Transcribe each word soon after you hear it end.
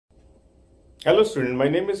Hello student, my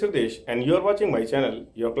name is Hridesh and you are watching my channel,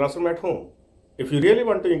 Your Classroom at Home. If you really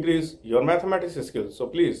want to increase your mathematics skills, so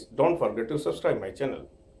please don't forget to subscribe my channel.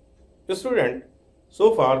 Student,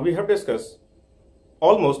 so far we have discussed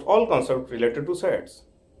almost all concepts related to sets.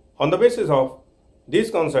 On the basis of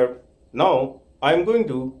these concepts, now I am going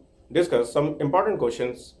to discuss some important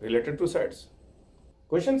questions related to sets.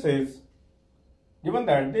 Question says, given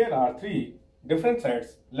that there are three different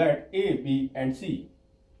sets, let A, B and C,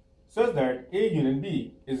 such that A union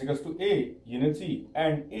B is equals to A union C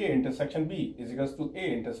and A intersection B is equals to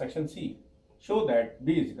A intersection C. Show that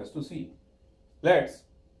B is equals to C. Let's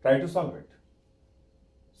try to solve it.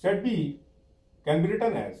 Set B can be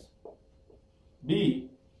written as B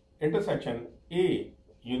intersection A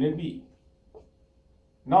union B.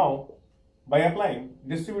 Now, by applying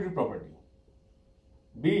distributive property,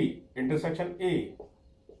 B intersection A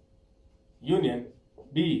union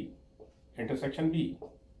B intersection B.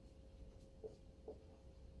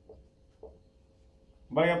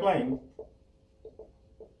 By applying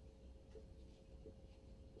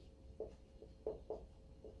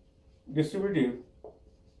distributive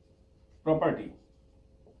property,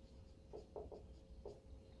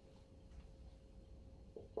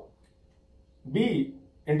 B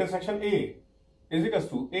intersection A is equals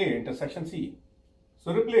to A intersection C.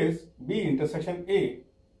 So replace B intersection A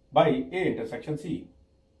by A intersection C.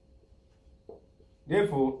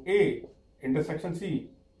 Therefore, A intersection C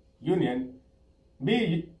union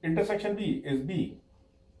B intersection B is B.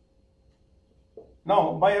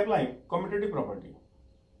 Now, by applying commutative property,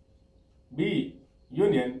 B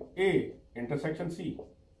union A intersection C.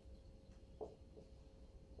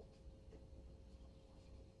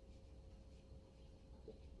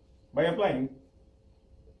 By applying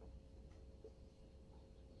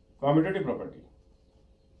commutative property,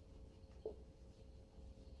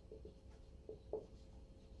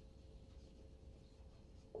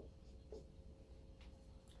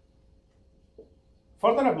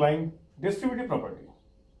 further applying distributive property,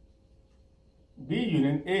 B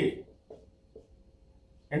union A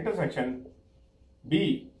intersection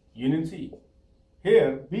B union C.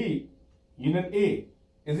 Here B union A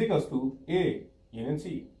is equals to A union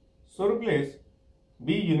C. So replace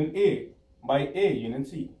B union A by A union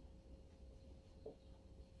C.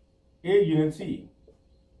 A union C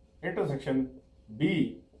intersection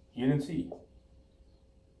B union C.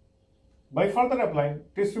 By further applying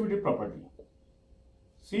distributive property,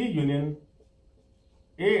 C union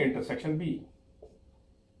A intersection B.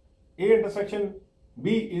 A intersection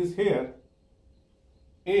B is here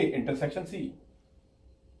A intersection C.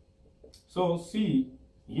 So C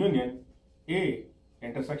union A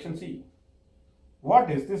intersection C.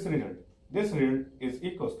 What is this result? This result is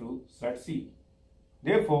equals to set C.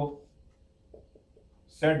 Therefore,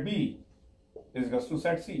 set B is equals to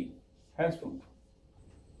set C. Hence proved.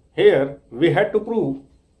 Here we had to prove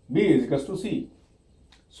B is equals to C.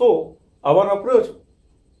 So, our approach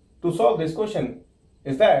to solve this question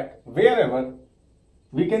is that wherever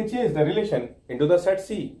we can change the relation into the set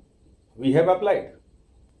C, we have applied.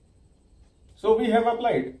 So, we have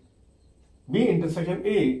applied B intersection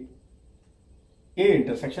A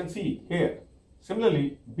intersection C here.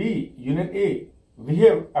 Similarly, B union A, we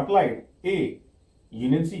have applied A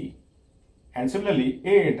union C. And similarly,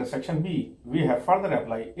 A intersection B, we have further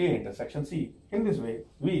applied A intersection C. In this way,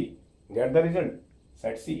 we get the result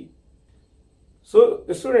set C. So,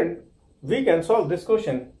 student, we can solve this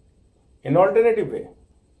question in alternative way.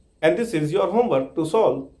 And this is your homework to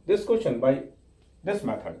solve this question by this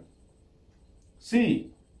method.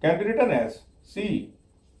 C can be written as C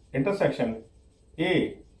intersection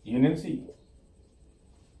A union C.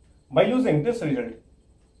 By using this result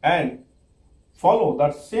and follow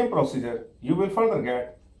that same procedure, you will further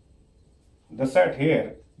get the set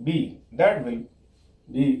here B, that will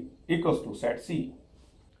be equals to set C.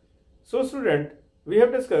 So student, we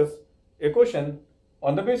have discussed a question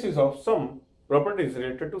on the basis of some properties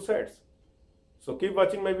related to sets. So keep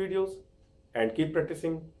watching my videos and keep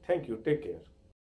practicing. Thank you. Take care.